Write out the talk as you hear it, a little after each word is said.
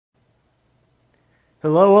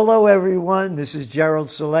Hello, hello, everyone. This is Gerald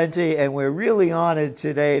Salenti, and we're really honored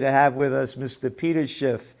today to have with us Mr. Peter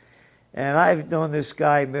Schiff. And I've known this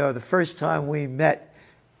guy, the first time we met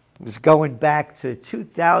was going back to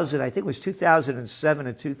 2000, I think it was 2007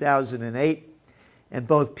 and 2008. And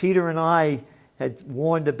both Peter and I had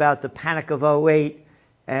warned about the panic of '08,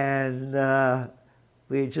 and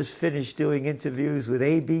we had just finished doing interviews with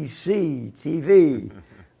ABC TV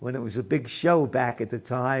when it was a big show back at the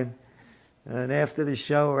time. And after the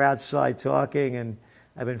show, we're outside talking, and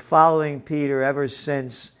I've been following Peter ever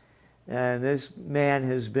since. And this man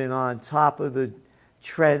has been on top of the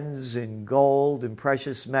trends in gold and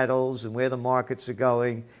precious metals and where the markets are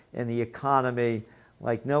going and the economy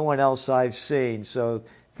like no one else I've seen. So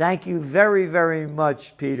thank you very, very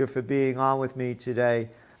much, Peter, for being on with me today.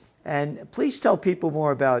 And please tell people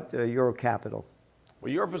more about Euro Capital.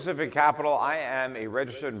 Well, Euro Pacific Capital, I am a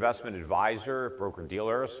registered investment advisor,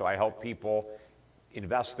 broker-dealer, so I help people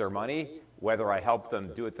invest their money, whether I help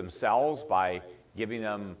them do it themselves by giving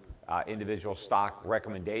them individual stock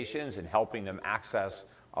recommendations and helping them access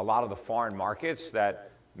a lot of the foreign markets that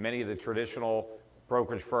many of the traditional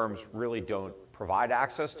brokerage firms really don't provide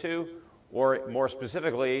access to, or more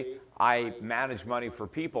specifically, I manage money for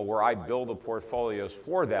people where I build the portfolios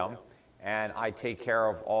for them, and I take care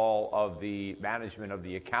of all of the management of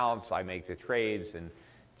the accounts. I make the trades and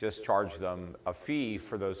just charge them a fee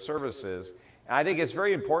for those services. And I think it's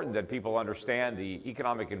very important that people understand the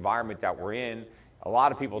economic environment that we're in. A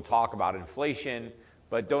lot of people talk about inflation,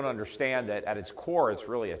 but don't understand that at its core, it's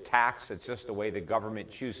really a tax. It's just the way the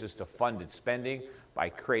government chooses to fund its spending by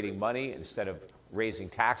creating money instead of raising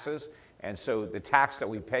taxes. And so the tax that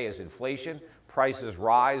we pay is inflation. Prices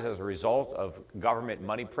rise as a result of government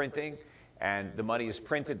money printing, and the money is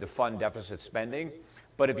printed to fund deficit spending.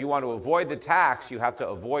 But if you want to avoid the tax, you have to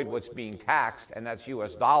avoid what's being taxed, and that's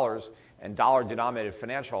US dollars and dollar-denominated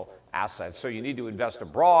financial assets. So you need to invest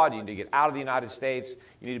abroad, you need to get out of the United States,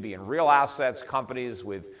 you need to be in real assets, companies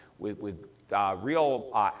with real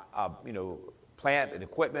plant and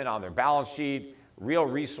equipment on their balance sheet, real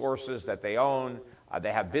resources that they own.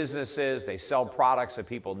 They have businesses, they sell products that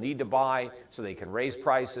people need to buy so they can raise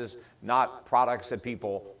prices, not products that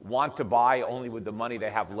people want to buy only with the money they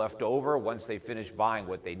have left over once they finish buying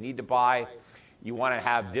what they need to buy. You want to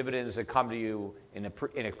have dividends that come to you in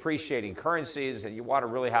appreciating currencies, and you want to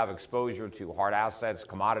really have exposure to hard assets,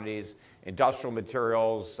 commodities, industrial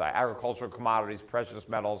materials, agricultural commodities, precious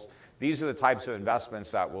metals. These are the types of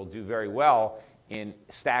investments that will do very well in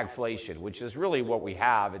stagflation, which is really what we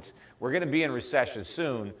have. We're going to be in recession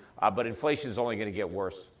soon, but inflation is only going to get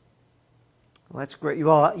worse. Well, that's great.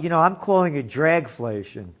 Well, I'm calling it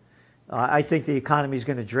dragflation. I think the economy is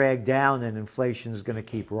going to drag down and inflation is going to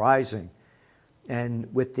keep rising.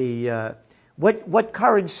 And with the, what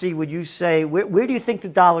currency would you say, where do you think the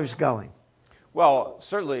dollar's going? Well,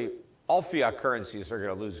 certainly all fiat currencies are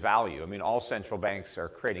going to lose value. I mean, all central banks are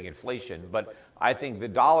creating inflation, but I think the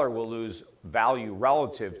dollar will lose value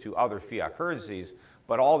relative to other fiat currencies,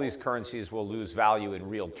 but all these currencies will lose value in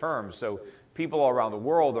real terms. So people around the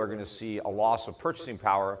world are going to see a loss of purchasing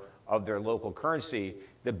power of their local currency.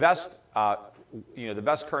 The best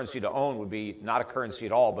currency to own would be not a currency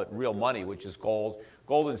at all, but real money, which is gold.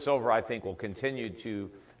 Gold and silver, I think, will continue to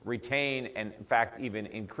retain and, in fact, even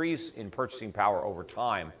increase in purchasing power over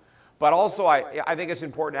time. But also, I think it's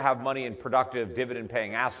important to have money in productive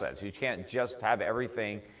dividend-paying assets. You can't just have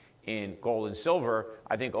everything in gold and silver.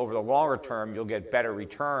 I think over the longer term, you'll get better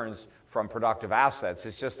returns from productive assets.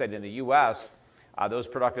 It's just that in the U.S., those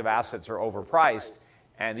productive assets are overpriced,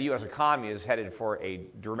 and the U.S. economy is headed for a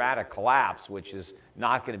dramatic collapse, which is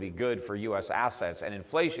not going to be good for U.S. assets, and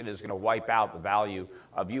inflation is going to wipe out the value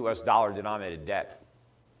of U.S. dollar-denominated debt.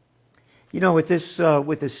 With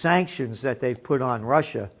the sanctions that they've put on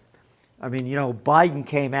Russia, I mean, Biden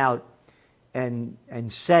came out and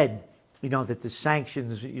said, that the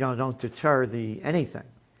sanctions, don't deter anything.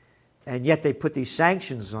 And yet they put these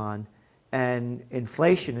sanctions on, and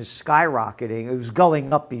inflation is skyrocketing. It was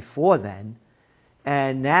going up before then,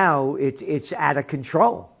 and now it's out of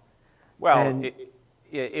control. Well,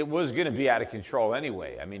 it was going to be out of control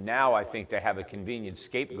anyway. I mean, now I think they have a convenient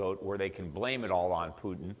scapegoat where they can blame it all on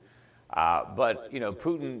Putin. But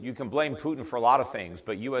Putin, you can blame Putin for a lot of things,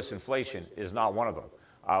 but U.S. inflation is not one of them.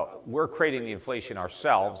 We're creating the inflation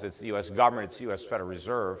ourselves. It's the U.S. government, it's the U.S. Federal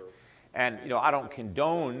Reserve. And, I don't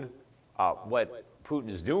condone what Putin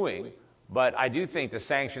is doing, but I do think the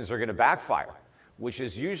sanctions are going to backfire, which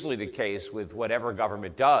is usually the case with whatever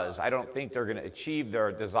government does. I don't think they're going to achieve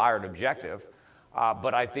their desired objective,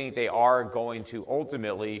 but I think they are going to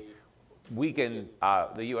ultimately weaken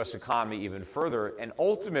the U.S. economy even further and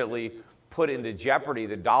ultimately put into jeopardy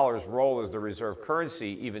the dollar's role as the reserve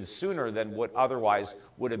currency even sooner than what otherwise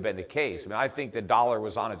would have been the case. I mean, I think the dollar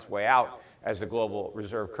was on its way out as the global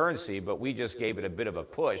reserve currency, but we just gave it a bit of a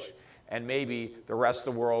push, and maybe the rest of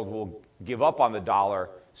the world will give up on the dollar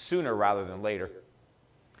sooner rather than later.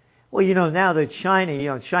 Well, now that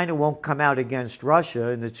China won't come out against Russia,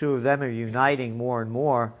 and the two of them are uniting more and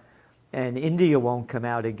more, and India won't come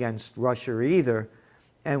out against Russia either.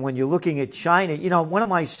 And when you're looking at China, one of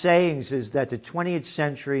my sayings is that the 20th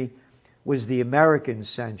century was the American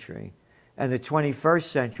century, and the 21st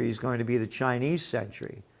century is going to be the Chinese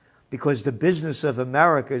century, because the business of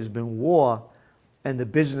America has been war, and the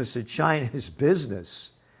business of China is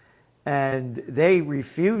business. And they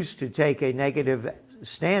refuse to take a negative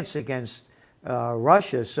stance against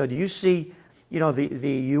Russia. So do you see,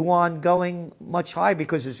 the yuan going much higher?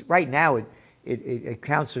 Because right now it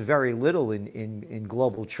accounts for very little in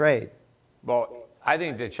global trade. Well, I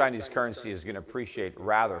think the Chinese currency is going to appreciate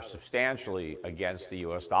rather substantially against the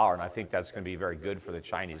U.S. dollar, and I think that's going to be very good for the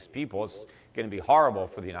Chinese people. It's going to be horrible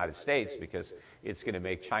for the United States because it's going to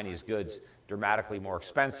make Chinese goods dramatically more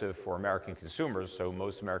expensive for American consumers, so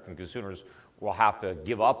most American consumers will have to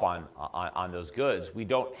give up on those goods. We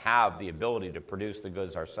don't have the ability to produce the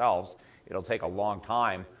goods ourselves. It'll take a long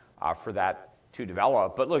time for that to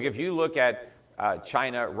develop. But look, if you look at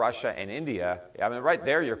China, Russia, and India, I mean, right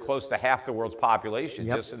there you're close to half the world's population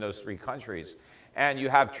just in those three countries. And you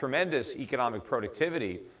have tremendous economic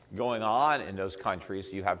productivity going on in those countries.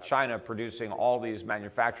 You have China producing all these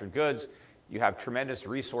manufactured goods. You have tremendous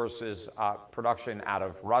resources production out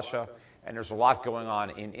of Russia. And there's a lot going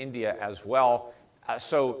on in India as well.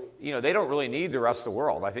 So, they don't really need the rest of the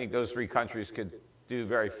world. I think those three countries could do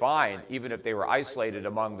very fine, even if they were isolated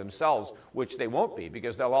among themselves, which they won't be,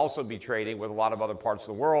 because they'll also be trading with a lot of other parts of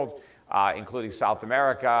the world, including South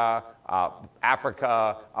America,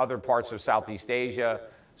 Africa, other parts of Southeast Asia.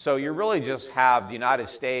 So you really just have the United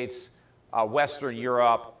States, Western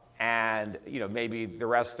Europe, and maybe the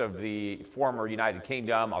rest of the former United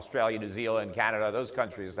Kingdom, Australia, New Zealand, Canada, those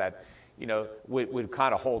countries that would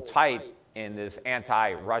kind of hold tight in this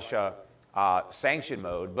anti-Russia sanction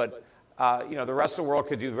mode. But the rest of the world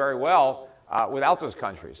could do very well without those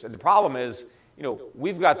countries. And the problem is,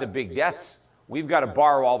 we've got the big debts. We've got to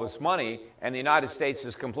borrow all this money, and the United States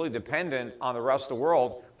is completely dependent on the rest of the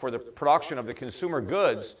world for the production of the consumer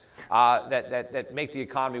goods that make the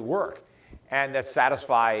economy work and that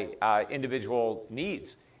satisfy individual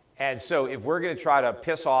needs. And so if we're going to try to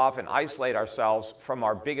piss off and isolate ourselves from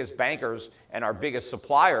our biggest bankers and our biggest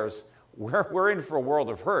suppliers, we're in for a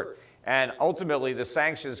world of hurt. And ultimately, the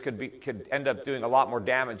sanctions could end up doing a lot more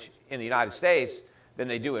damage in the United States than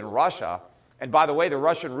they do in Russia. And by the way, the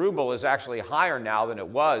Russian ruble is actually higher now than it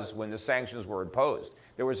was when the sanctions were imposed.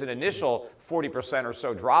 There was an initial 40% or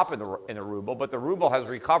so drop in the ruble, but the ruble has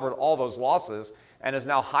recovered all those losses and is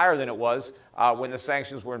now higher than it was when the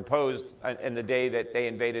sanctions were imposed in the day that they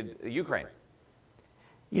invaded Ukraine.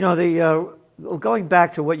 Going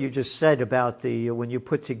back to what you just said about when you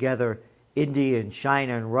put together India and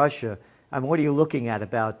China and Russia, I mean, what are you looking at?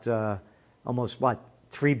 About almost,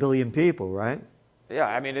 3 billion people, right? Yeah,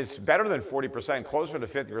 I mean, it's better than 40%, closer to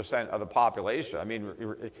 50% of the population. I mean,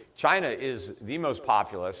 China is the most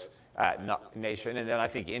populous nation, and then I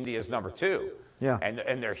think India is number 2. Yeah.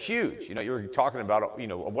 And they're huge. You're talking about,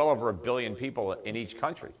 well over 1 billion people in each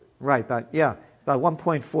country. Right, about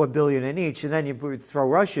 1.4 billion in each, and then you throw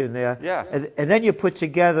Russia in there. Yeah. And then you put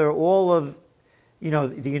together all of,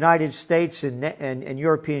 the United States and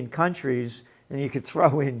European countries, and you could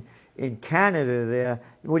throw in Canada there.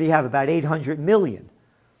 What do you have? About 800 million.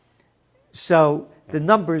 So the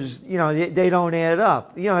numbers, they don't add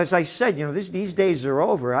up. As I said, these days are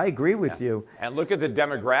over. I agree with you. And look at the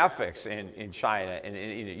demographics in China. And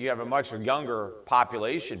you have a much younger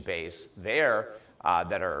population base there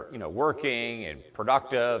that are, working and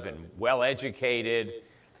productive and well-educated.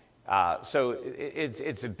 So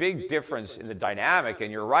it's a big difference in the dynamic.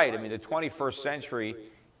 And you're right. I mean, the 21st century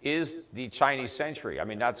is the Chinese century. I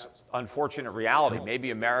mean, that's unfortunate reality. Maybe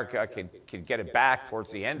America could get it back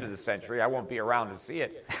towards the end of the century. I won't be around to see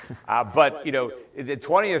it. But, the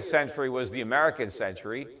 20th century was the American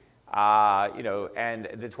century, and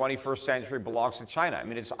the 21st century belongs to China. I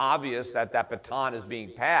mean, it's obvious that baton is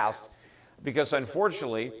being passed because,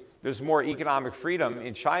 unfortunately, there's more economic freedom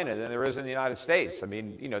in China than there is in the United States. I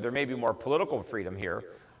mean, there may be more political freedom here,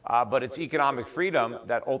 but it's economic freedom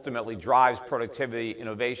that ultimately drives productivity,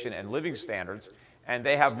 innovation, and living standards. And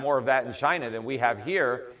they have more of that in China than we have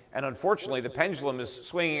here. And unfortunately, the pendulum is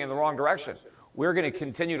swinging in the wrong direction. We're going to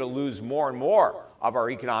continue to lose more and more of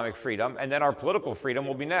our economic freedom, and then our political freedom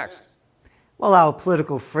will be next. Well, our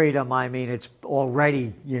political freedom, I mean, it's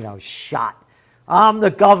already, shot. I'm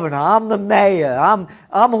the governor. I'm the mayor. I'm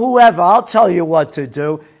whoever. I'll tell you what to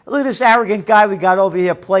do. Look at this arrogant guy we got over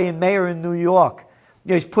here playing mayor in New York.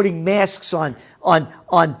 He's putting masks on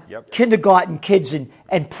kindergarten kids and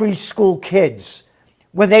preschool kids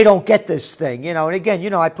when they don't get this thing. And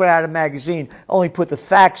again, I put out a magazine, only put the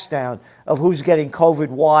facts down of who's getting COVID,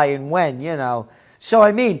 why, and when, So,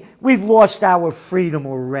 I mean, we've lost our freedom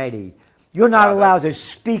already. You're not allowed to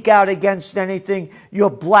speak out against anything. You're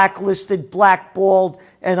blacklisted, blackballed,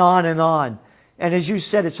 and on and on. And as you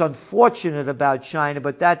said, it's unfortunate about China,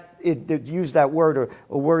 but it used that word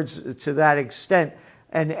or words to that extent.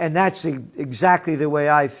 And that's exactly the way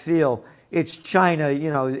I feel. It's China,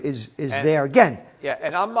 is there. Again. Yeah,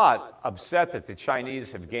 and I'm not upset that the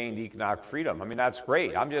Chinese have gained economic freedom. I mean, that's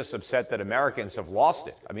great. I'm just upset that Americans have lost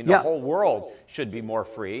it. I mean, the whole world should be more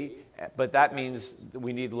free, but that means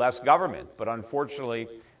we need less government. But unfortunately,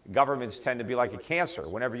 governments tend to be like a cancer.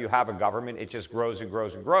 Whenever you have a government, it just grows and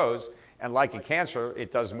grows and grows. And like a cancer,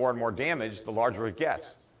 it does more and more damage the larger it gets.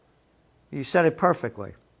 You said it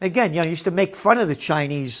perfectly. Again, you used to make fun of the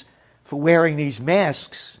Chinese for wearing these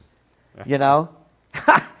masks,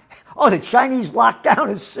 Oh, the Chinese locked down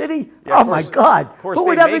a city? Yeah, my God. Who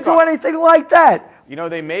would ever do anything like that?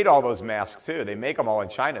 They made all those masks, too. They make them all in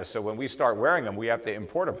China. So when we start wearing them, we have to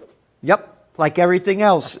import them. Yep, like everything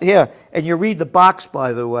else. Here, and you read the box,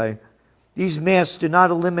 by the way. These masks do not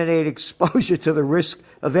eliminate exposure to the risk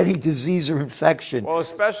of any disease or infection. Well,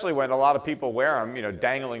 especially when a lot of people wear them,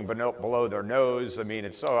 dangling below their nose. I mean,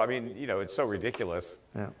 it's so ridiculous.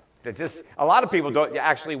 Yeah. A lot of people don't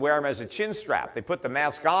actually wear them as a chin strap. They put the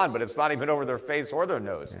mask on, but it's not even over their face or their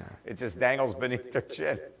nose. Yeah. It just dangles beneath their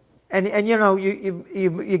chin. And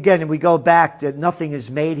again, we go back that nothing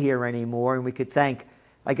is made here anymore, and we could thank,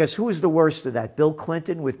 I guess, who was the worst of that? Bill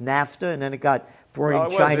Clinton with NAFTA, and then it got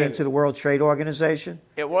brought China into the World Trade Organization?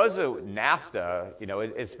 It was a NAFTA.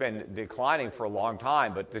 It's been declining for a long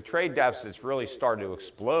time, but the trade deficits really started to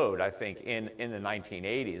explode, I think, in the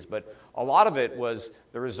 1980s. But a lot of it was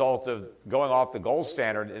the result of going off the gold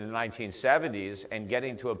standard in the 1970s and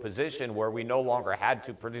getting to a position where we no longer had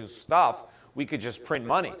to produce stuff. We could just print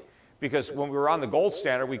money. Because when we were on the gold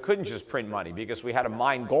standard, we couldn't just print money because we had to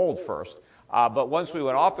mine gold first. But once we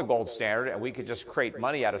went off the gold standard and we could just create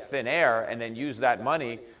money out of thin air and then use that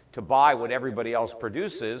money to buy what everybody else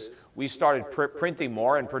produces, we started printing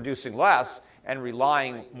more and producing less and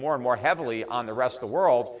relying more and more heavily on the rest of the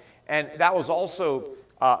world. And that was also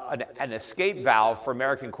an escape valve for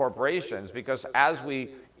American corporations, because as we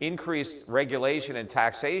increased regulation and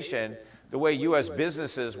taxation, the way U.S.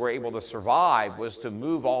 businesses were able to survive was to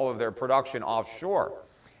move all of their production offshore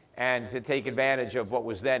and to take advantage of what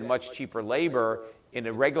was then much cheaper labor in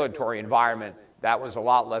a regulatory environment that was a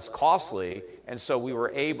lot less costly. And so we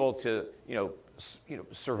were able to,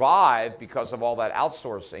 survive because of all that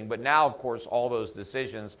outsourcing. But now, of course, all those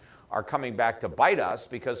decisions are coming back to bite us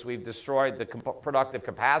because we've destroyed the productive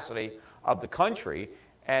capacity of the country.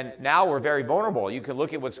 And now we're very vulnerable. You can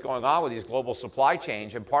look at what's going on with these global supply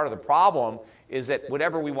chains, and part of the problem is that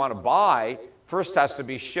whatever we want to buy first has to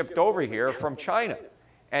be shipped over here from China.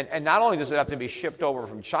 And not only does it have to be shipped over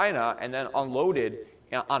from China and then unloaded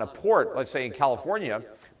on a port, let's say in California,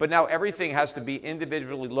 but now everything has to be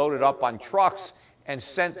individually loaded up on trucks and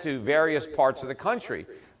sent to various parts of the country.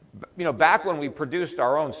 Back when we produced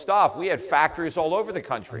our own stuff, we had factories all over the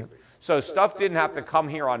country. So stuff didn't have to come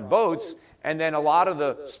here on boats, and then a lot of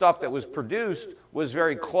the stuff that was produced was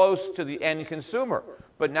very close to the end consumer.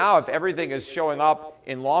 But now if everything is showing up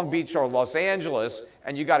in Long Beach or Los Angeles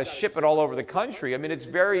and you got to ship it all over the country, I mean, it's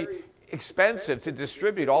very expensive to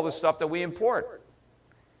distribute all the stuff that we import.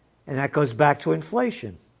 And that goes back to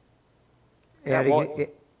inflation.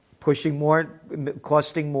 Pushing more,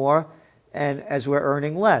 costing more, and as we're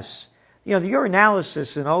earning less. Your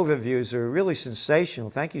analysis and overviews are really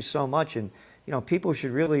sensational. Thank you so much. And, people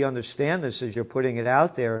should really understand this as you're putting it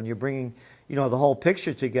out there and you're bringing the whole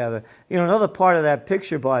picture together. Another part of that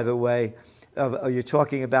picture, by the way, you're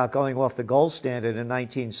talking about going off the gold standard in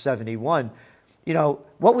 1971.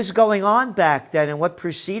 What was going on back then and what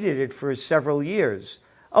preceded it for several years?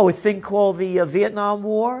 Oh, a thing called the Vietnam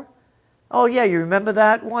War? Oh, yeah, you remember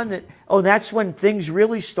that one? That's when things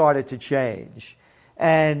really started to change.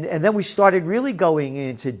 And then we started really going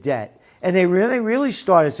into debt. And they really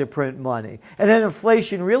started to print money. And then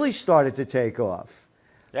inflation really started to take off.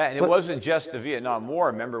 Yeah, and it wasn't just the Vietnam War.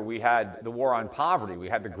 Remember, we had the war on poverty. We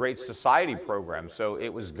had the Great Society program. So it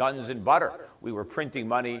was guns and butter. We were printing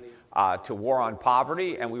money to war on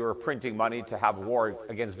poverty, and we were printing money to have a war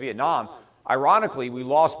against Vietnam. Ironically, we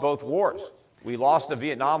lost both wars. We lost the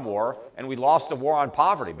Vietnam War, and we lost the war on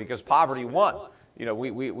poverty because poverty won. You know,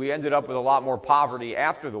 we ended up with a lot more poverty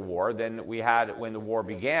after the war than we had when the war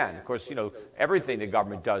began. Of course, you know, everything the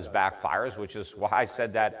government does backfires, which is why I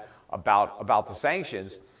said that about the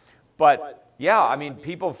sanctions. But yeah, I mean,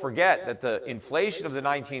 people forget that the inflation of the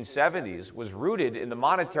 1970s was rooted in the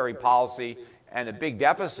monetary policy and the big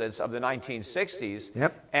deficits of the 1960s.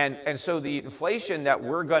 Yep. And so the inflation that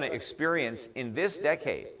we're going to experience in this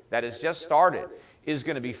decade that has just started is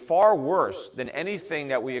going to be far worse than anything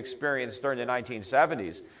that we experienced during the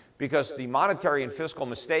 1970s, because the monetary and fiscal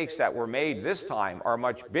mistakes that were made this time are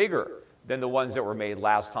much bigger than the ones that were made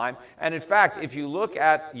last time. And in fact, if you look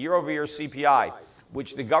at year-over-year CPI,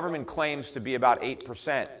 which the government claims to be about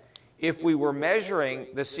 8%, if we were measuring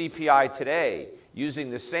the CPI today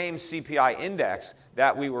using the same CPI index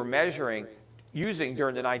that we were using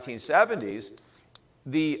during the 1970s,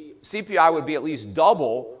 the CPI would be at least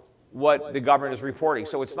double what the government is reporting.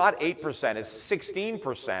 So it's not 8%, it's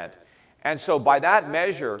 16%. And so by that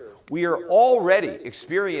measure, we are already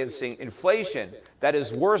experiencing inflation that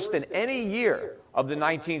is worse than any year of the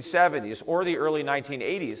 1970s or the early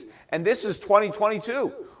 1980s. And this is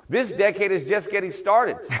 2022. This decade is just getting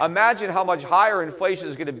started. Imagine how much higher inflation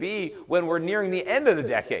is going to be when we're nearing the end of the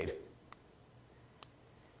decade.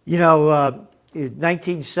 You know, in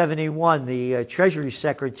 1971, the Treasury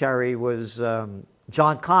Secretary was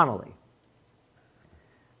John Connally.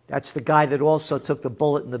 That's the guy that also took the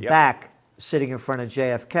bullet in the back sitting in front of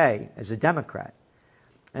JFK as a Democrat.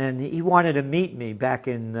 And he wanted to meet me back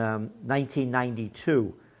in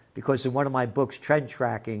 1992 because in one of my books, Trend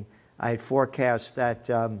Tracking, I had forecast that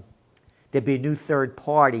there'd be a new third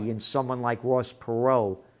party and someone like Ross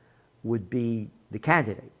Perot would be the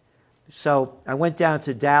candidate. So I went down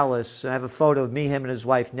to Dallas, and I have a photo of me, him, and his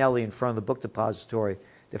wife Nellie in front of the book depository,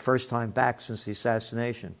 the first time back since the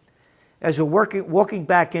assassination. As we're walking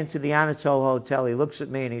back into the Anatole Hotel, he looks at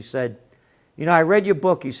me and he said, you know, I read your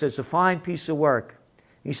book. He said, it's a fine piece of work.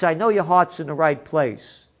 He said, I know your heart's in the right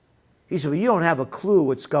place. He said, well, you don't have a clue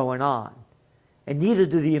what's going on. And neither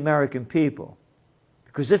do the American people.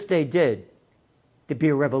 Because if they did, there'd be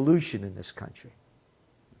a revolution in this country.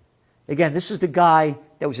 Again, this is the guy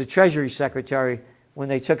that was the Treasury Secretary when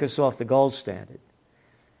they took us off the gold standard.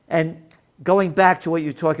 And going back to what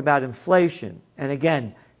you talk about inflation, and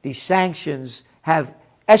again, these sanctions have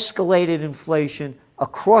escalated inflation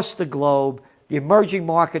across the globe. The emerging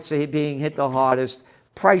markets are being hit the hardest.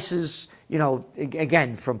 Prices, you know,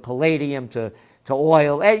 again, from palladium to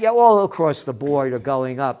oil, all across the board are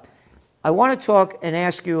going up. I want to talk and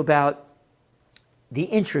ask you about the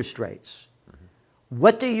interest rates.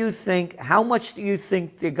 What do you think, how much do you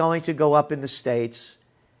think they're going to go up in the States?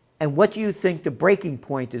 And what do you think the breaking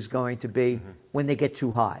point is going to be when they get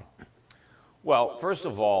too high? Well, first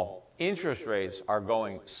of all, interest rates are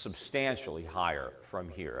going substantially higher from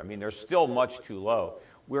here. I mean, they're still much too low.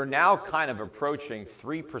 We're now kind of approaching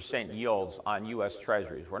 3% yields on U.S.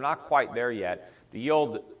 Treasuries. We're not quite there yet. The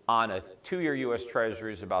yield on a 2-year U.S.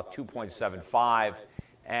 Treasury is about 2.75.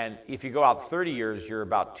 And if you go out 30 years, you're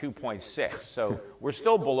about 2.6. So we're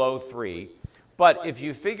still below 3. But if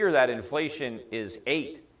you figure that inflation is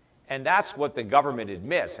 8, and that's what the government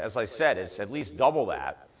admits, as I said, it's at least double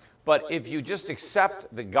that. But if you just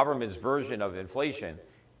accept the government's version of inflation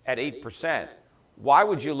at 8%, why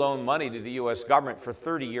would you loan money to the U.S. government for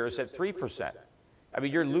 30 years at 3%? I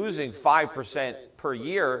mean, you're losing 5% per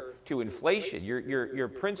year to inflation. Your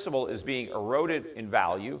principal is being eroded in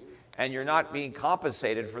value, and you're not being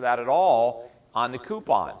compensated for that at all on the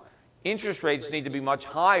coupon. Interest rates need to be much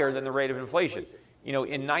higher than the rate of inflation. You know,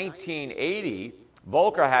 in 1980,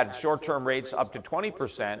 Volcker had short-term rates up to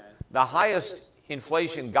 20%. The highest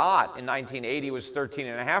inflation got in 1980 was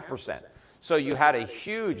 13.5%. So you had a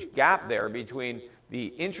huge gap there between the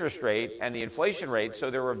interest rate and the inflation rate, so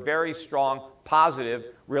there were very strong positive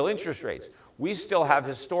real interest rates. We still have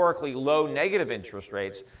historically low negative interest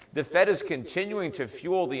rates. The Fed is continuing to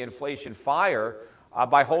fuel the inflation fire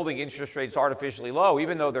by holding interest rates artificially low.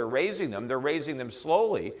 Even though they're raising them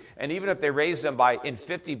slowly. And even if they raise them in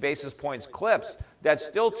 50 basis points clips, that's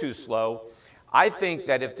still too slow. I think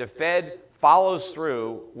that if the Fed follows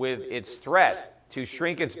through with its threat to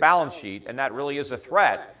shrink its balance sheet, and that really is a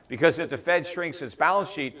threat, because if the Fed shrinks its balance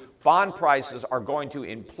sheet, bond prices are going to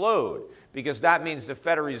implode, because that means the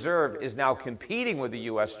Federal Reserve is now competing with the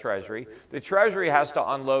U.S. Treasury. The Treasury has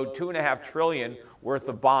to unload $2.5 trillion worth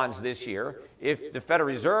of bonds this year. If the Federal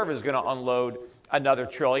Reserve is going to unload another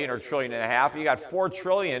trillion or $1.5 trillion, you got $4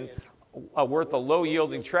 trillion worth of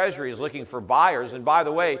low-yielding treasuries looking for buyers. And by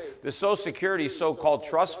the way, the Social Security so-called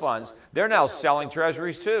trust funds, they're now selling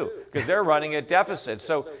treasuries too, because they're running at deficit.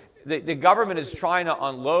 So the government is trying to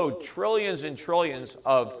unload trillions and trillions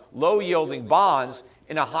of low-yielding bonds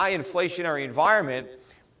in a high inflationary environment.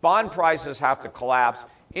 Bond prices have to collapse,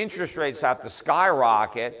 interest rates have to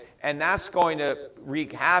skyrocket, and that's going to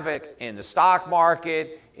wreak havoc in the stock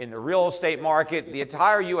market, in the real estate market, the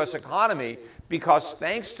entire U.S. economy, because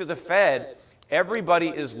thanks to the Fed, everybody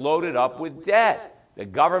is loaded up with debt. The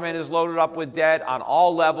government is loaded up with debt on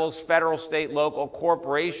all levels, federal, state, local,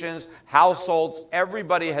 corporations, households.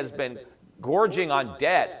 Everybody has been gorging on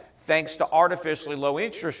debt thanks to artificially low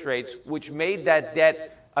interest rates, which made that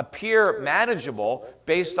debt appear manageable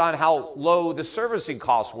based on how low the servicing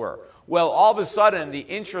costs were. Well, all of a sudden, the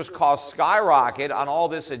interest costs skyrocket on all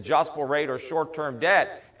this adjustable rate or short-term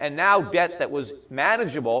debt, and now debt that was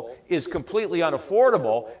manageable is completely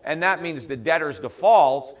unaffordable, and that means the debtors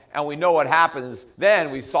default, and we know what happens then.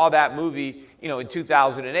 We saw that movie, in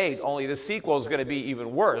 2008, only the sequel is going to be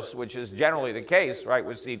even worse, which is generally the case, right,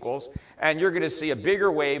 with sequels, and you're going to see a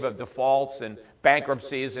bigger wave of defaults and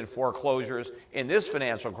bankruptcies and foreclosures in this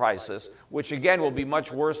financial crisis, which again will be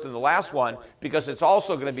much worse than the last one because it's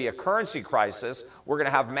also going to be a currency crisis. We're going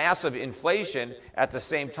to have massive inflation at the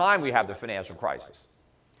same time we have the financial crisis.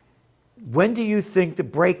 When do you think the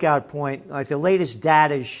breakout point, like the latest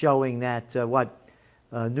data is showing that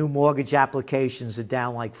new mortgage applications are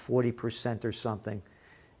down like 40% or something,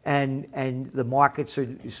 and the markets are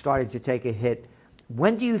starting to take a hit.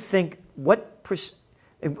 When do you think,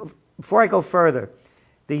 before I go further,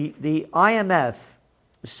 the IMF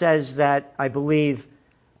says that, I believe,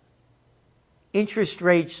 interest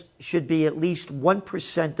rates should be at least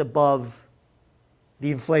 1% above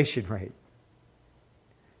the inflation rate.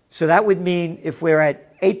 So that would mean if we're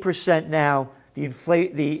at 8% now, the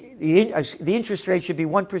interest rate should be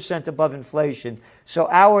 1% above inflation. So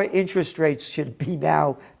our interest rates should be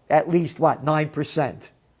now at least, 9%?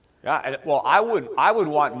 Yeah, well, I would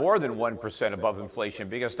want more than 1% above inflation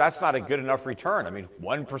because that's not a good enough return. I mean,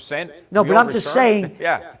 1%. No, but I'm just saying,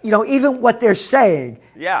 yeah. Even what they're saying,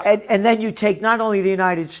 yeah. And then you take not only the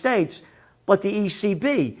United States, but the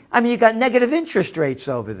ECB. I mean, you got negative interest rates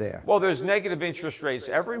over there. Well, there's negative interest rates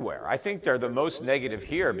everywhere. I think they're the most negative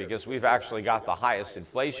here because we've actually got the highest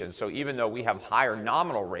inflation. So even though we have higher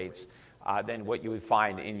nominal rates than what you would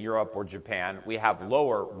find in Europe or Japan, we have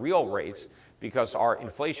lower real rates because our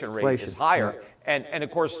inflation rate is higher. Yeah. And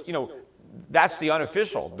of course, that's the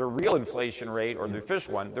unofficial. The real inflation rate, or the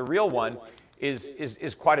official one, the real one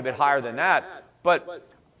is quite a bit higher than that. But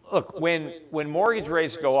look, when mortgage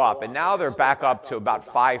rates go up, and now they're back up to about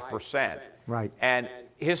 5%. Right. And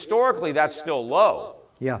historically, that's still low.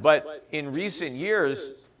 Yeah. But in recent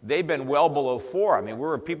years, they've been well below 4. I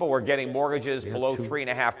mean, people were getting mortgages below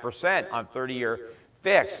 3.5% on 30-year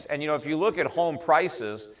fixed. And if you look at home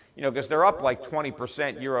prices, because they're up like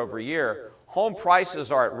 20% year over year, home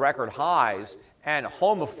prices are at record highs, and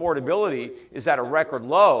home affordability is at a record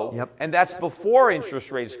low. Yep. And that's before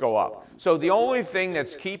interest rates go up. So the only thing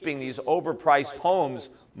that's keeping these overpriced homes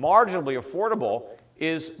marginally affordable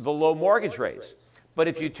is the low mortgage rates. But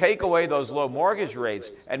if you take away those low mortgage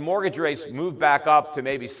rates, and mortgage rates move back up to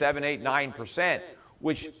maybe 7, 8, 9%,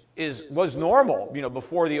 which was normal,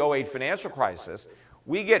 before the 2008 financial crisis,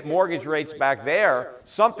 we get mortgage rates back there,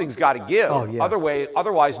 something's got to give. Oh, yeah.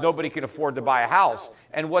 Otherwise, nobody can afford to buy a house.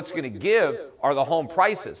 And what's going to give are the home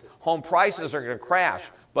prices. Home prices are going to crash.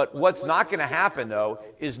 But what's not going to happen, though,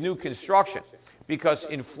 is new construction, because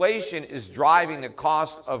inflation is driving the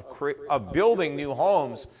cost of building new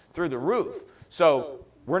homes through the roof. So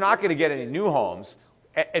we're not going to get any new homes.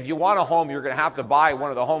 If you want a home, you're going to have to buy one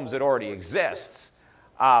of the homes that already exists.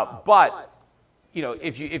 But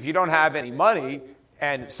if you don't have any money,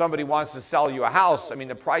 and somebody wants to sell you a house, I mean,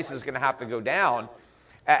 the price is going to have to go down.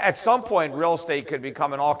 At some point, real estate could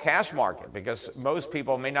become an all-cash market because most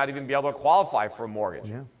people may not even be able to qualify for a mortgage.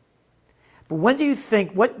 Yeah. But when do you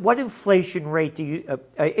think, what inflation rate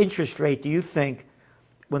interest rate do you think,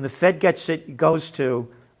 when the Fed goes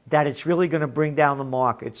to, that it's really going to bring down the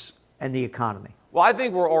markets and the economy? Well, I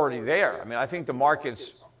think we're already there. I mean, I think the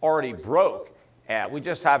market's already broke. We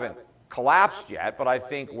just haven't collapsed yet, but I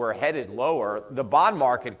think we're headed lower. The bond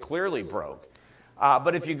market clearly broke.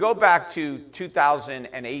 But if you go back to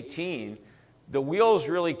 2018, the wheels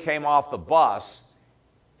really came off the bus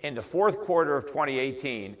in the fourth quarter of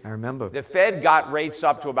 2018. I remember. The Fed got rates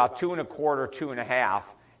up to about 2.25, 2.5,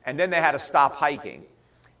 and then they had to stop hiking.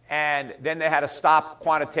 And then they had to stop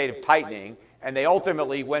quantitative tightening, and they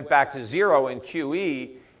ultimately went back to zero in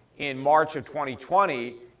QE in March of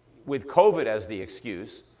 2020 with COVID as the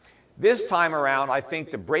excuse. This time around, I think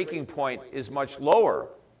the breaking point is much lower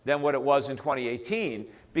than what it was in 2018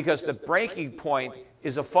 because the breaking point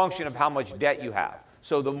is a function of how much debt you have.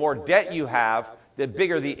 So the more debt you have, the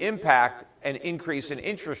bigger the impact an increase in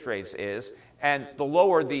interest rates is, and the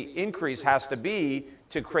lower the increase has to be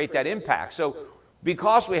to create that impact. So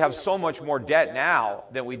because we have so much more debt now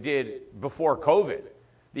than we did before COVID,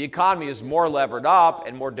 the economy is more levered up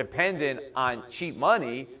and more dependent on cheap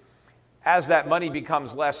money. As that money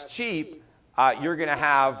becomes less cheap, you're going to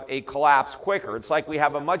have a collapse quicker. It's like we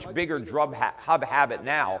have a much bigger drug habit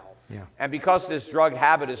now. Yeah. And because this drug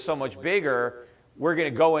habit is so much bigger, we're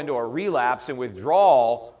going to go into a relapse and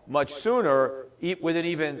withdrawal much sooner with an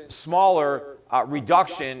even smaller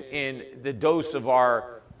reduction in the dose of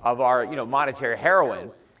our monetary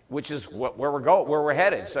heroin, which is where we're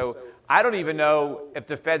headed. So I don't even know if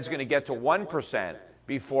the Fed's going to get to 1%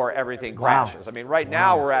 before everything crashes. I mean, right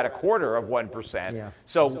now we're at 1/4 of 1%. Yeah.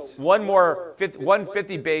 So one more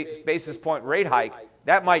 150 basis point rate hike,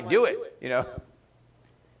 that might do it,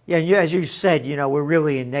 Yeah, as you said, we're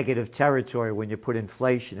really in negative territory when you put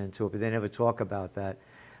inflation into it, but they never talk about that.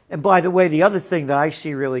 And by the way, the other thing that I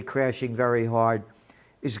see really crashing very hard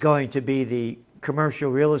is going to be the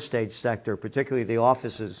commercial real estate sector, particularly the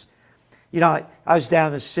offices. I was down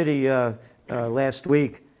in the city last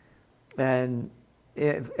week, and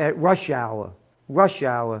at rush hour,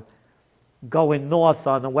 going north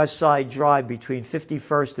on the West Side Drive between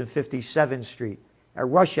 51st and 57th Street, at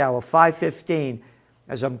rush hour, 5:15,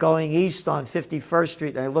 as I'm going east on 51st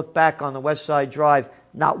Street, and I look back on the West Side Drive,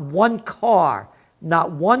 not one car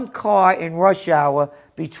in rush hour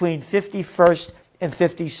between 51st and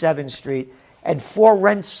 57th Street, and 4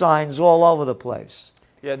 rent signs all over the place.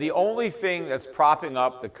 Yeah, the only thing that's propping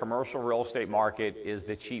up the commercial real estate market is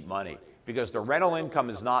the cheap money, because the rental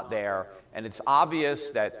income is not there, and it's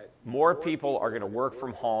obvious that more people are going to work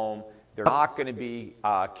from home. They're not going to be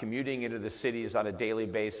commuting into the cities on a daily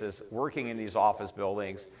basis, working in these office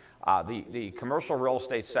buildings. The commercial real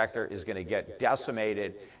estate sector is going to get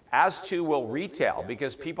decimated, as too will retail,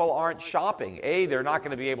 because people aren't shopping. They're not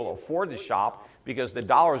going to be able to afford to shop because the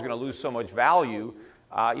dollar is going to lose so much value.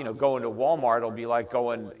 Going to Walmart will be like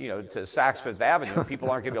going, to Saks Fifth Avenue.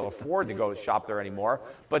 People aren't going to be able to afford to go shop there anymore.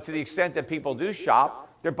 But to the extent that people do shop,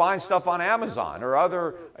 they're buying stuff on Amazon or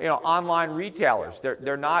other, online retailers.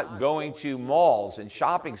 They're not going to malls and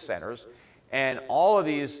shopping centers. And all of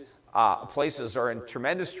these places are in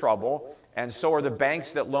tremendous trouble. And so are the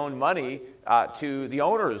banks that loan money to the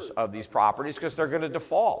owners of these properties, because they're going to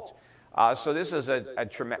default. So this is a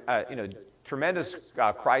tremendous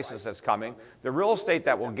crisis that's coming. The real estate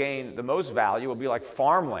that will gain the most value will be like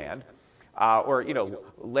farmland, or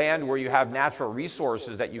land where you have natural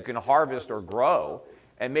resources that you can harvest or grow,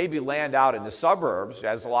 and maybe land out in the suburbs,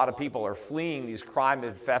 as a lot of people are fleeing these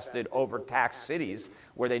crime-infested, overtaxed cities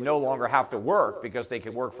where they no longer have to work because they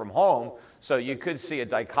can work from home. So you could see a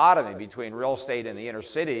dichotomy between real estate in the inner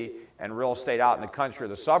city and real estate out in the country or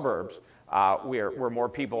the suburbs, where more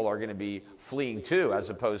people are going to be fleeing to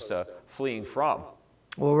as opposed to fleeing from.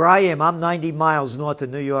 Well, where I am, I'm 90 miles north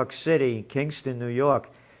of New York City, Kingston, New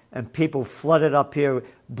York, and people flooded up here.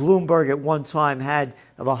 Bloomberg at one time had,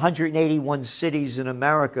 of 181 cities in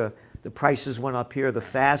America, the prices went up here the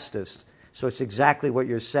fastest. So it's exactly what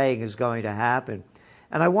you're saying is going to happen.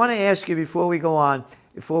 And I want to ask you before we go on,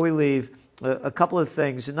 before we leave, a couple of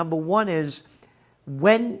things. And number one is,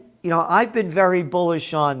 when, I've been very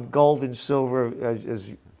bullish on gold and silver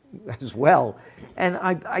as well. And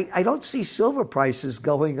I don't see silver prices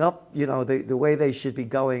going up, the way they should be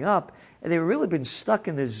going up. And they've really been stuck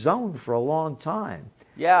in this zone for a long time.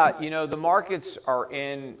 Yeah, the markets are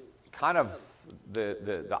in kind of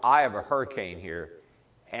the eye of a hurricane here.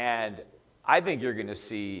 And I think you're going to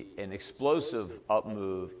see an explosive up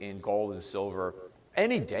move in gold and silver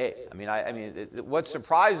any day. What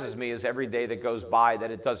surprises me is every day that goes by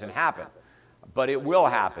that it doesn't happen. But it will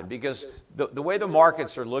happen, because the way the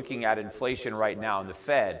markets are looking at inflation right now in the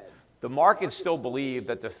Fed, the markets still believe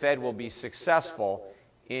that the Fed will be successful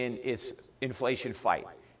in its inflation fight,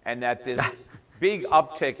 and that this big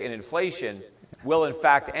uptick in inflation will in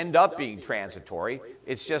fact end up being transitory.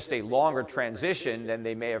 It's just a longer transition than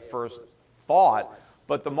they may have first thought,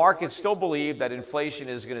 but the markets still believe that inflation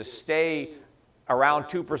is going to stay around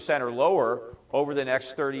 2% or lower over the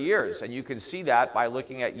next 30 years. And you can see that by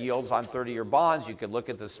looking at yields on 30-year bonds. You can look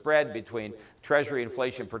at the spread between Treasury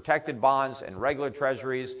inflation-protected bonds and regular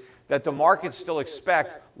Treasuries, that the markets still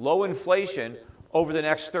expect low inflation over the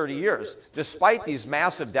next 30 years, despite these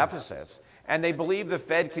massive deficits. And they believe the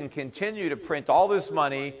Fed can continue to print all this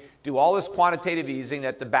money, do all this quantitative easing,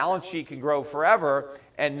 that the balance sheet can grow forever,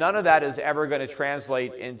 and none of that is ever going to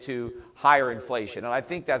translate into higher inflation. And I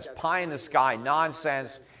think that's pie-in-the-sky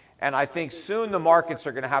nonsense, and I think soon the markets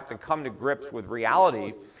are going to have to come to grips with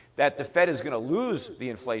reality that the Fed is going to lose the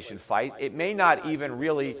inflation fight. It may not even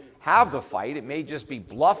really have the fight. It may just be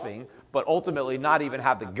bluffing, but ultimately not even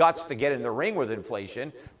have the guts to get in the ring with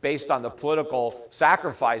inflation based on the political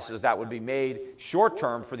sacrifices that would be made short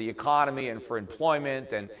term for the economy and for employment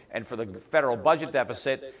and for the federal budget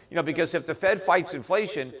deficit. Because if the Fed fights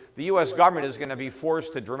inflation, the U.S. government is going to be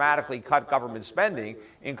forced to dramatically cut government spending,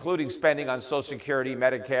 including spending on Social Security,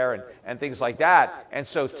 Medicare, and things like that. And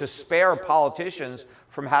so to spare politicians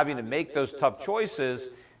from having to make those tough choices,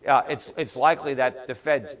 it's likely that the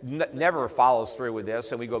Fed never follows through with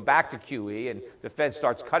this, and we go back to QE, and the Fed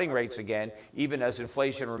starts cutting rates again, even as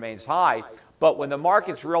inflation remains high. But when the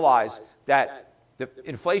markets realize that the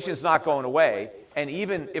inflation is not going away, and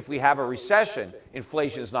even if we have a recession,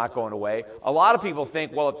 inflation is not going away, a lot of people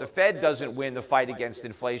think, well, if the Fed doesn't win the fight against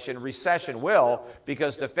inflation, recession will,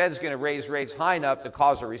 because the Fed's going to raise rates high enough to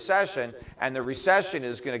cause a recession, and the recession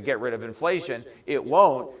is going to get rid of inflation. It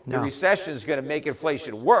won't. No. The recession is going to make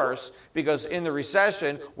inflation worse, because in the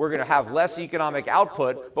recession, we're going to have less economic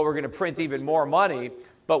output, but we're going to print even more money.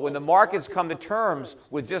 But when the markets come to terms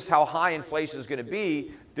with just how high inflation is going to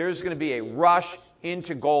be, there's going to be a rush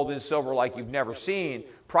into gold and silver like you've never seen.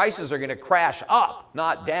 Prices are going to crash up,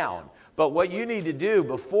 not down. But what you need to do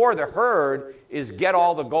before the herd is get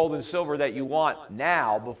all the gold and silver that you want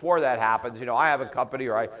now, before that happens. I have a company,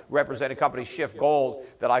 or I represent a company, Shift Gold,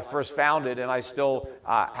 that I first founded and I still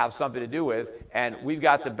have something to do with. And we've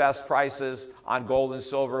got the best prices on gold and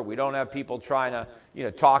silver. We don't have people trying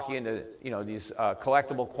to talk you into, these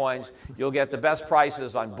collectible coins. You'll get the best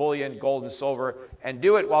prices on bullion, gold, and silver, and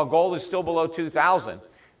do it while gold is still below 2,000.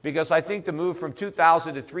 Because I think the move from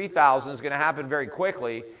 2,000 to 3,000 is going to happen very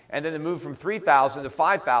quickly, and then the move from 3,000 to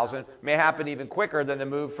 5,000 may happen even quicker than the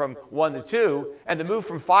move from 1 to 2, and the move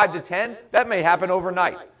from 5 to 10, that may happen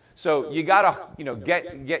overnight. So you got to,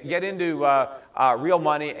 get into real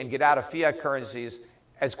money and get out of fiat currencies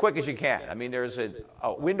as quick as you can. I mean, there's a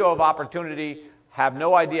window of opportunity. Have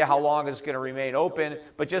no idea how long it's going to remain open,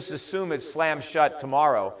 but just assume it slams shut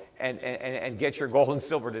tomorrow and get your gold and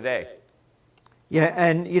silver today. Yeah,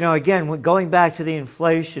 and, again, going back to the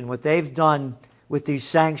inflation, what they've done with these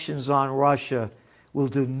sanctions on Russia will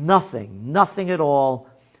do nothing at all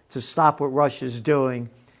to stop what Russia's doing.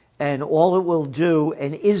 And all it will do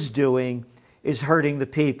and is doing is hurting the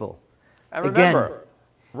people. And remember,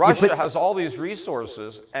 Russia has all these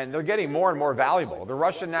resources, and they're getting more and more valuable. The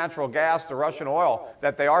Russian natural gas, the Russian oil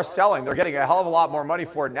that they are selling, they're getting a hell of a lot more money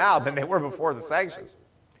for it now than they were before the sanctions.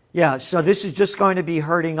 Yeah, so this is just going to be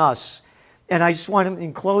hurting us. And I just want to,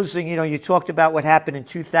 in closing, you talked about what happened in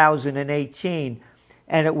 2018,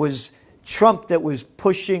 and it was Trump that was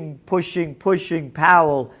pushing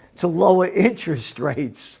Powell to lower interest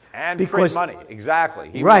rates. And print money,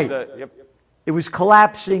 exactly. It was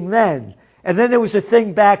collapsing then. And then there was a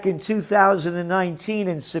thing back in 2019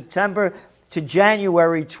 in September to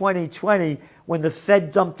January 2020 when the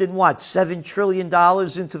Fed dumped in $7 trillion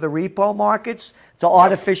into the repo markets to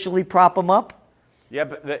artificially prop them up? Yeah,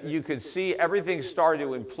 but you could see everything started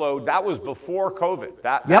to implode. That was before COVID.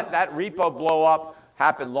 That repo blow up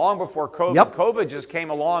happened long before COVID. Yep. COVID just came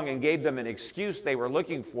along and gave them an excuse they were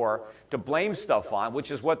looking for to blame stuff on, which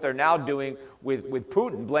is what they're now doing with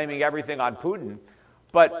Putin, blaming everything on Putin.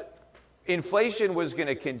 But inflation was going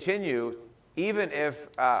to continue even if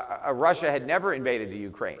Russia had never invaded the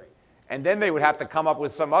Ukraine. And then they would have to come up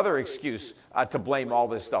with some other excuse to blame all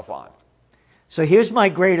this stuff on. So here's my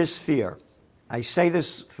greatest fear. I say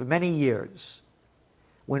this for many years.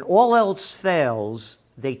 When all else fails,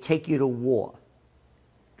 they take you to war.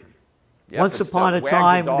 Yep, once upon a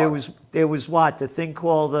time, there was what? The thing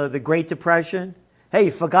called the Great Depression? Hey,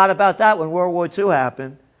 you forgot about that when World War II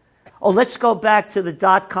happened. Oh, let's go back to the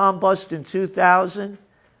dot-com bust in 2000.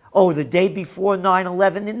 Oh, the day before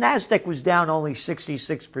 9/11, the NASDAQ was down only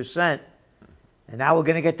 66%. And now we're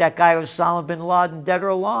going to get that guy Osama bin Laden dead or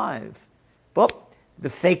alive. But the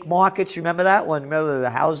fake markets, remember that one? Remember the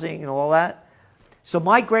housing and all that? So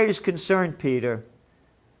my greatest concern, Peter,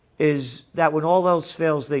 is that when all else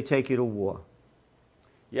fails, they take you to war.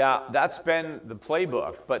 Yeah, that's been the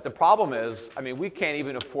playbook. But the problem is, we can't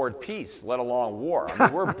even afford peace, let alone war.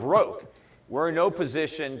 We're broke. We're in no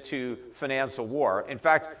position to finance a war. In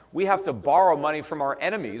fact, we have to borrow money from our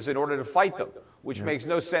enemies in order to fight them, which makes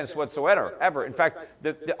no sense whatsoever. In fact,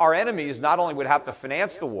 our enemies not only would have to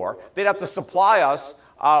finance the war, they'd have to supply us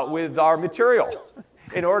with our material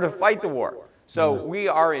in order to fight the war. So we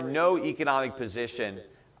are in no economic position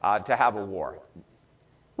to have a war.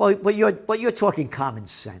 Well, but you're talking common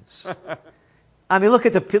sense. Look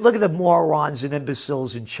at the morons and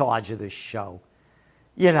imbeciles in charge of this show.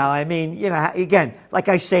 You know, I mean, you know, again, like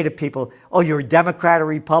I say to people, oh, you're a Democrat or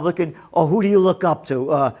Republican? Or who do you look up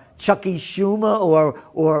to? Chucky Schumer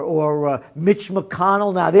or Mitch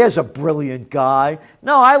McConnell? Now, there's a brilliant guy.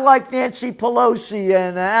 No, I like Nancy Pelosi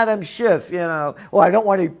and Adam Schiff, you know. Well, I don't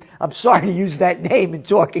want to, I'm sorry to use that name in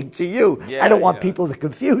talking to you. Yeah, I don't want people to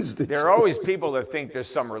confuse the two. There are always people that think there's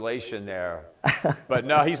some relation there. But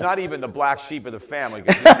no, he's not even the black sheep of the family.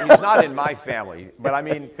 'Cause he's not in my family. But I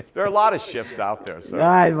mean, there are a lot of Schiffs out there. So.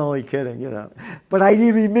 I'm only kidding, you know. But I didn't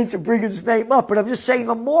even mean to bring his name up. But I'm just saying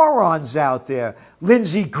the morons out there.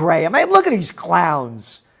 Lindsey Graham. I mean, look at these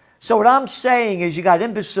clowns. So what I'm saying is you got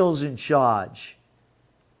imbeciles in charge.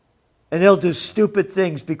 And they'll do stupid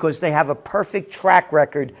things because they have a perfect track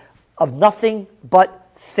record of nothing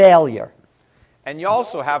but failure. And you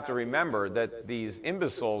also have to remember that these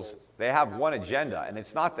imbeciles, they have one agenda, and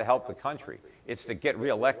it's not to help the country. It's to get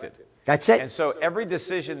reelected. That's it. And so every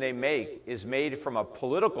decision they make is made from a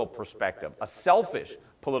political perspective, a selfish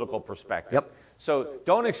political perspective. Yep. So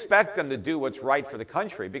don't expect them to do what's right for the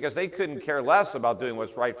country, because they couldn't care less about doing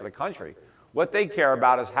what's right for the country. What they care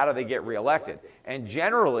about is how do they get reelected. And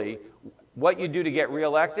generally, what you do to get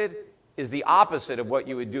reelected is the opposite of what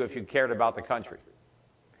you would do if you cared about the country.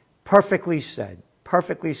 Perfectly said.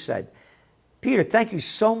 Perfectly said. Peter, thank you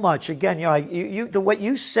so much. Again, you know, what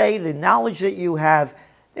you say, the knowledge that you have,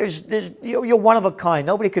 you're one of a kind.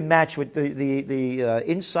 Nobody can match with the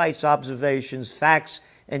insights, observations, facts,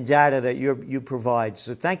 and data that you provide.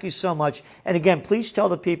 So thank you so much. And again, please tell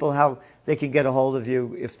the people how they can get a hold of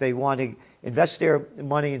you if they want to invest their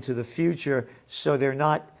money into the future so they're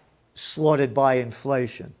not slaughtered by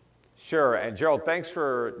inflation. Sure, and Gerald, thanks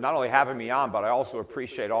for not only having me on, but I also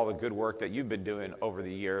appreciate all the good work that you've been doing over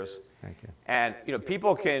the years. Thank you. And you know,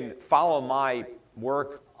 people can follow my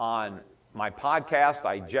work on my podcast.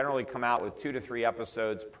 I generally come out with 2 to 3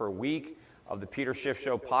 episodes per week of the Peter Schiff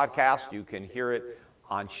Show podcast. You can hear it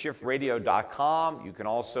on SchiffRadio.com. You can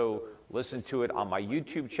also listen to it on my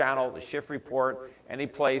YouTube channel, The Schiff Report. Any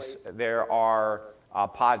place there are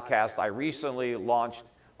podcasts. I recently launched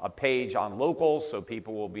a page on Locals, so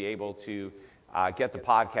people will be able to get the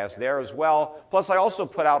podcast there as well. Plus, I also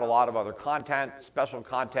put out a lot of other content, special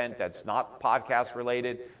content that's not podcast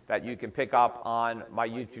related, that you can pick up on my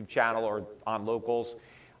YouTube channel or on Locals.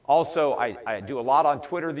 Also, I do a lot on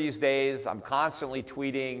Twitter these days. I'm constantly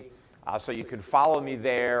tweeting, so you can follow me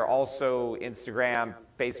there. Also, Instagram,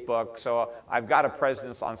 Facebook. So I've got a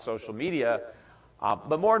presence on social media.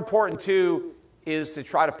 But more important, too, is to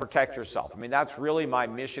try to protect yourself. I mean, that's really my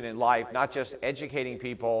mission in life, not just educating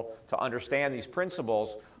people to understand these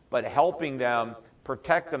principles, but helping them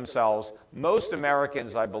protect themselves. Most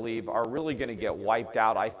Americans, I believe, are really going to get wiped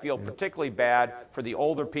out. I feel particularly bad for the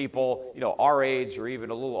older people, you know, our age or even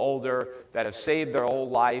a little older, that have saved their whole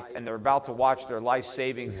life and they're about to watch their life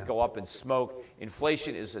savings go up in smoke.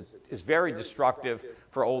 Inflation is very destructive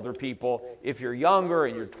for older people. If you're younger,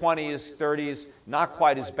 in your 20s, 30s, not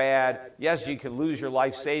quite as bad. Yes, you can lose your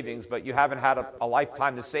life savings, but you haven't had a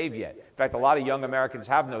lifetime to save yet. In fact, a lot of young Americans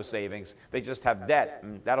have no savings. They just have debt,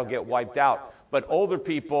 and that'll get wiped out. But older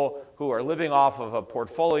people who are living off of a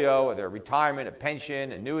portfolio, or their retirement, a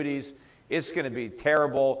pension, annuities, it's going to be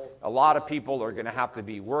terrible. A lot of people are going to have to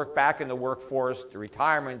be back in the workforce. The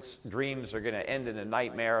retirement dreams are going to end in a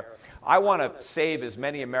nightmare. I want to save as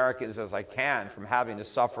many Americans as I can from having to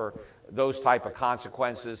suffer those type of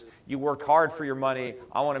consequences. You worked hard for your money.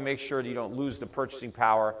 I want to make sure that you don't lose the purchasing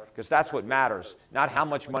power, because that's what matters. Not how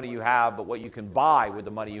much money you have, but what you can buy with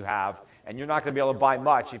the money you have. And you're not going to be able to buy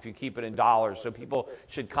much if you keep it in dollars. So people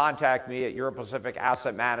should contact me at Euro Pacific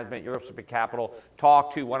Asset Management, Euro Pacific Capital,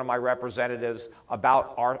 talk to one of my representatives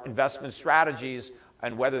about our investment strategies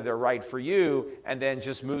and whether they're right for you, and then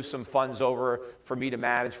just move some funds over for me to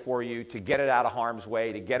manage for you, to get it out of harm's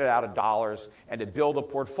way, to get it out of dollars, and to build a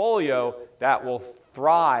portfolio that will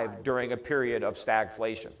thrive during a period of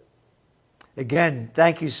stagflation. Again,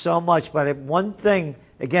 thank you so much. But one thing,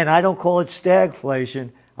 again, I don't call it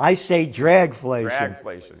stagflation. I say dragflation.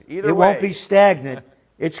 Dragflation. Either way. It won't be stagnant.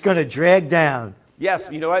 It's going to drag down. Yes,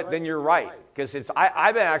 you know what? Then you're right. Because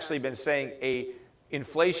I've actually been saying a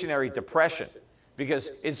inflationary depression,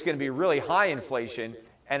 because it's going to be really high inflation,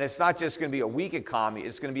 and it's not just going to be a weak economy.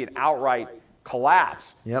 It's going to be an outright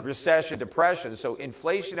collapse, recession, depression. So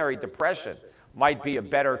inflationary depression might be a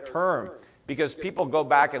better term, because people go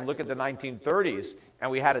back and look at the 1930s, and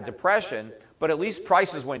we had a depression, but at least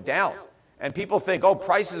prices went down. And people think, oh,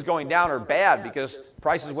 prices going down are bad because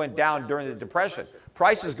prices went down during the Depression.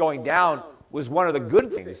 Prices going down was one of the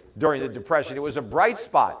good things during the Depression. It was a bright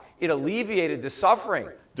spot. It alleviated the suffering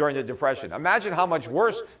during the Depression. Imagine how much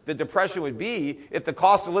worse the Depression would be if the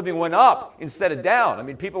cost of living went up instead of down. I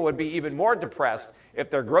mean, people would be even more depressed if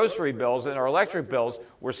their grocery bills and their electric bills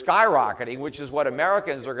were skyrocketing, which is what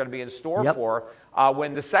Americans are going to be in store for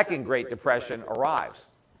when the second Great Depression arrives.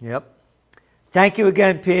 Yep. Thank you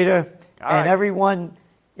again, Peter. All and right. everyone,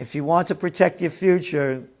 if you want to protect your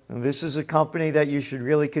future, this is a company that you should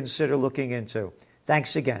really consider looking into.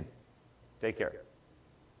 Thanks again. Take care.